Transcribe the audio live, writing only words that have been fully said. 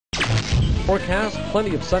Forecast,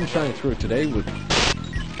 plenty of sunshine through today with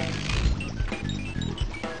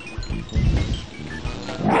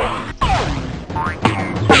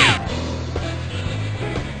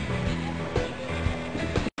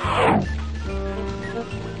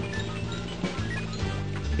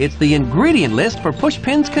It's the ingredient list for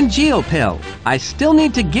Pushpin's congeal pill. I still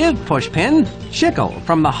need to give Pushpin Chicle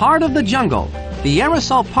from the heart of the jungle, the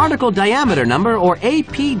aerosol particle diameter number, or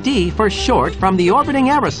APD for short, from the orbiting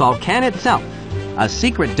aerosol can itself, a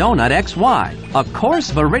secret donut XY, a coarse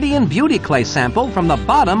Viridian beauty clay sample from the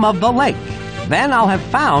bottom of the lake. Then I'll have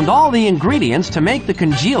found all the ingredients to make the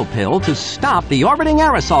congeal pill to stop the orbiting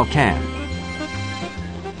aerosol can.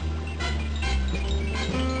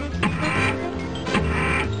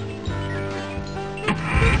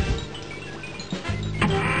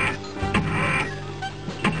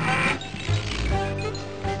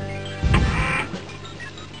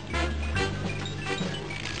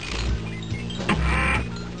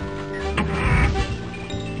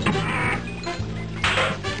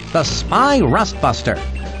 The Spy Rustbuster.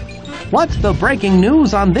 What's the breaking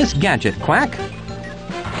news on this gadget, Quack?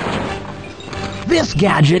 This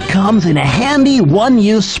gadget comes in a handy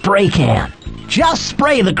one-use spray can. Just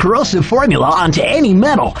spray the corrosive formula onto any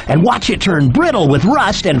metal and watch it turn brittle with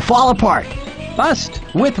rust and fall apart. Bust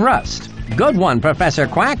with rust. Good one, Professor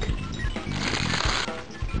Quack.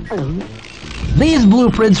 These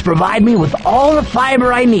blueprints provide me with all the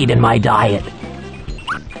fiber I need in my diet.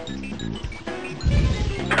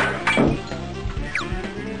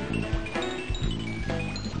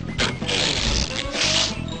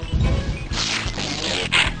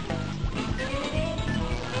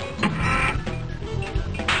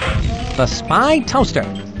 The Spy Toaster.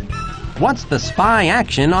 What's the spy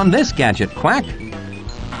action on this gadget, Quack?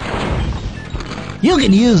 You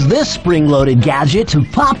can use this spring-loaded gadget to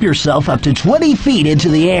pop yourself up to 20 feet into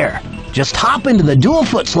the air. Just hop into the dual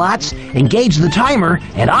foot slots, engage the timer,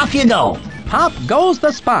 and off you go. Pop goes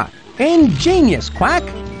the spot. Ingenious, Quack.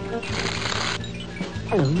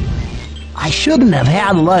 I shouldn't have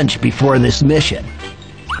had lunch before this mission.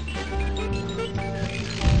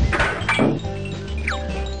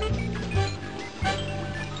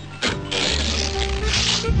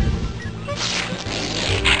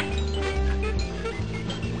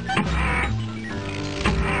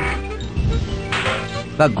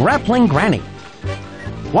 The Grappling Granny.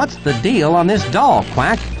 What's the deal on this doll,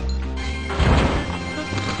 Quack?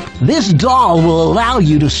 This doll will allow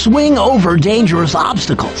you to swing over dangerous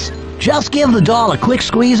obstacles. Just give the doll a quick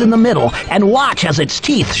squeeze in the middle and watch as its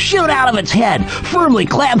teeth shoot out of its head, firmly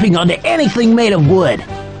clamping onto anything made of wood.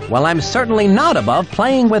 Well, I'm certainly not above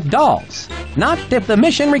playing with dolls. Not if the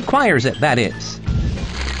mission requires it, that is.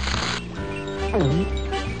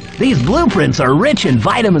 These blueprints are rich in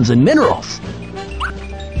vitamins and minerals.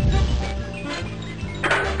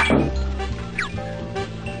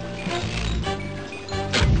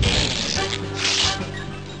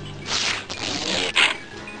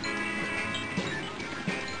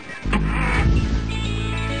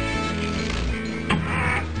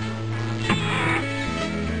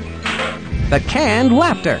 The Canned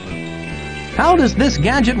Laughter. How does this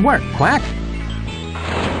gadget work, Quack?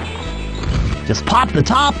 Just pop the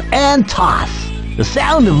top and toss. The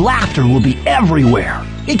sound of laughter will be everywhere.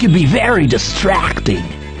 It can be very distracting.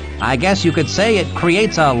 I guess you could say it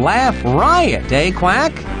creates a laugh riot, eh,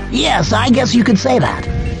 Quack? Yes, I guess you could say that.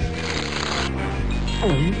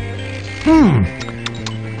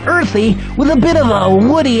 Earthy with a bit of a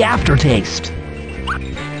woody aftertaste.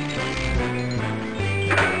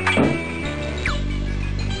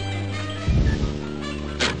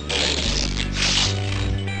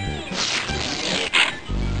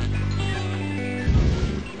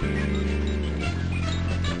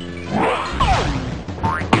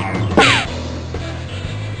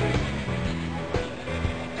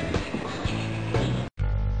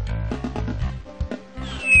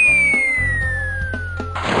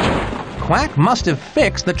 Quack must have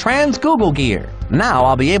fixed the trans-Google gear. Now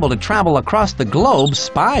I'll be able to travel across the globe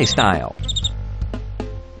spy style.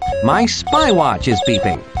 My spy watch is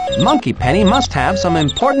beeping. Monkey Penny must have some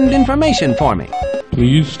important information for me.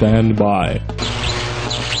 Please stand by.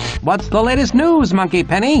 What's the latest news, Monkey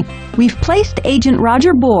Penny? We've placed Agent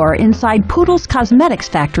Roger Bohr inside Poodle's cosmetics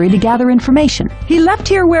factory to gather information. He left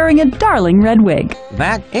here wearing a darling red wig.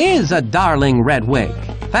 That is a darling red wig.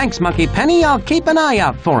 Thanks, Monkey Penny. I'll keep an eye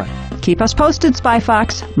out for it. Keep us posted, Spy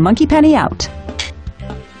Fox. Monkey Penny out.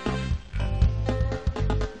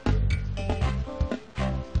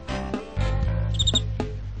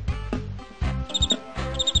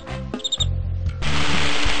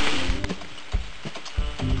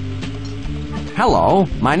 Hello,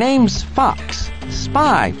 my name's Fox,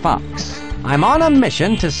 Spy Fox. I'm on a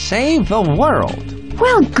mission to save the world.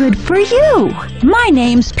 Well, good for you. My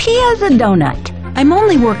name's Pia the Donut. I'm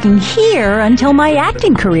only working here until my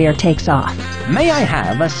acting career takes off. May I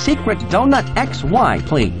have a secret donut XY,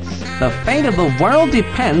 please? The fate of the world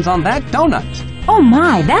depends on that donut. Oh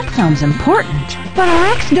my, that sounds important. But our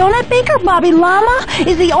ex-donut baker, Bobby Llama,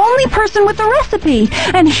 is the only person with the recipe,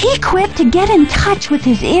 and he quit to get in touch with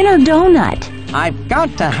his inner donut. I've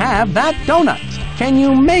got to have that donut. Can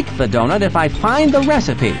you make the donut if I find the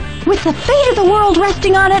recipe? With the fate of the world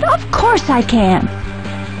resting on it, of course I can.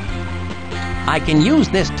 I can use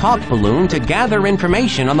this talk balloon to gather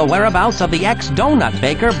information on the whereabouts of the ex-donut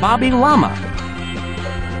baker, Bobby Llama.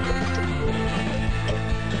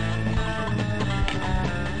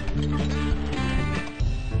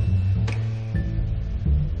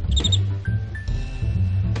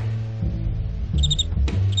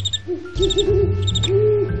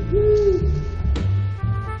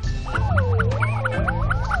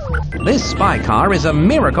 This spy car is a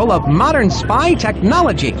miracle of modern spy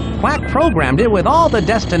technology. Quack programmed it with all the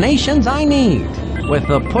destinations I need. With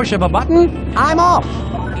the push of a button, I'm off.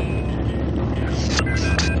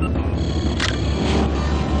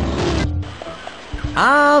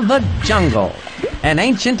 Ah, the jungle. An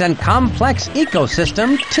ancient and complex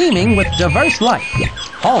ecosystem teeming with diverse life.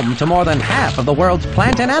 Home to more than half of the world's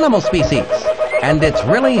plant and animal species. And it's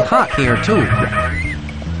really hot here, too.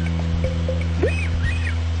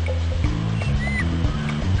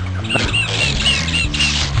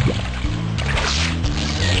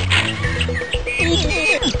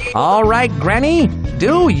 All right, Granny,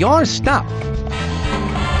 do your stuff.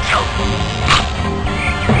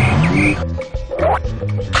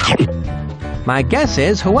 My guess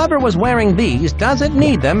is whoever was wearing these doesn't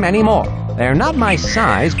need them anymore. They're not my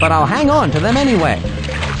size, but I'll hang on to them anyway.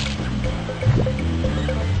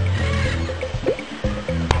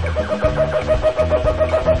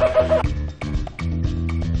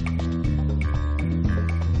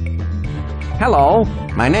 Hello,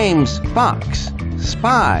 my name's Fox.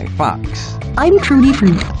 Spy Fox. I'm Trudy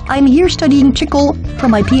Fruit. I'm here studying chicle for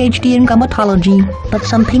my PhD in gummatology, but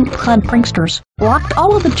some pink-clad pranksters locked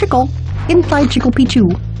all of the chicle inside Chicle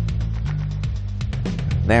Pichu.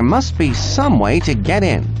 There must be some way to get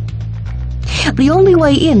in. The only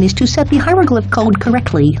way in is to set the hieroglyph code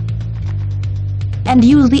correctly and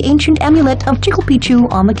use the ancient amulet of Chicle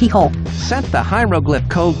Pichu on the keyhole. Set the hieroglyph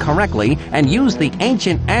code correctly and use the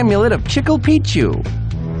ancient amulet of Chicle Pichu.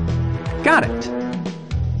 Got it.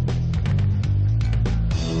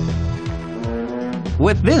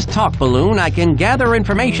 With this talk balloon, I can gather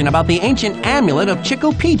information about the ancient amulet of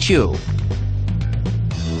Chicle Pichu.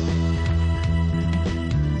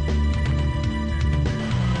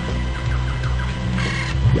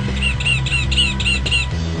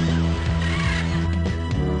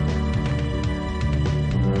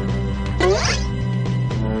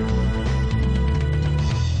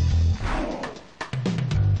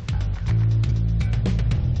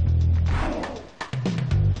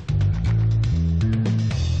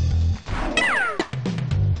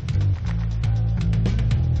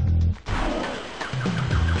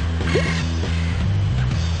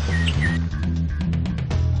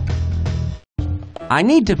 I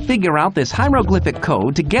need to figure out this hieroglyphic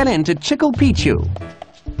code to get into Chicle Pichu.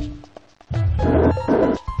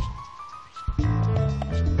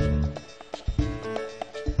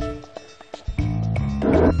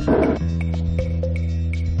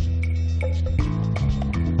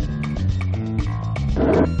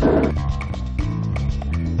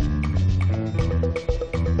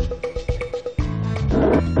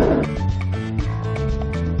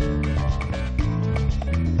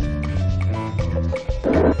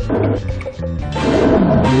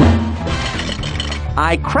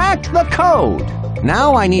 I cracked the code!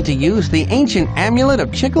 Now I need to use the ancient amulet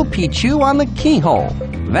of Chicle Pichu on the keyhole.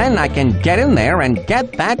 Then I can get in there and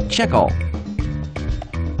get that chicle.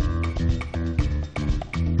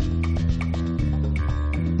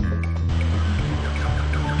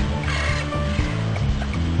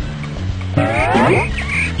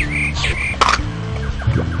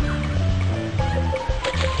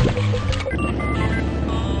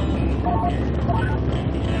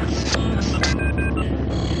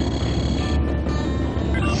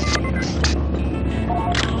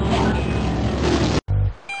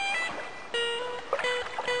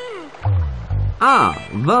 Ah,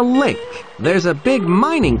 the lake. There's a big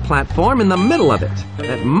mining platform in the middle of it.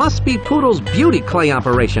 That must be Poodle's beauty clay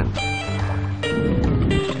operation.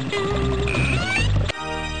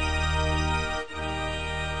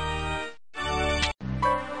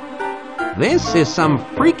 This is some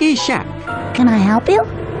freaky shack. Can I help you?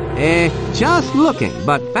 Just looking,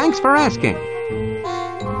 but thanks for asking.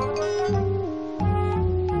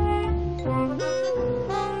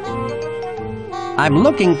 I'm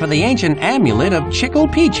looking for the ancient amulet of Chicle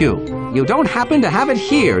Pichu. You don't happen to have it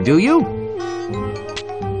here, do you?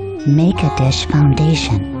 Make a dish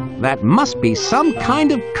foundation. That must be some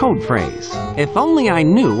kind of code phrase. If only I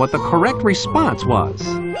knew what the correct response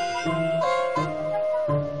was.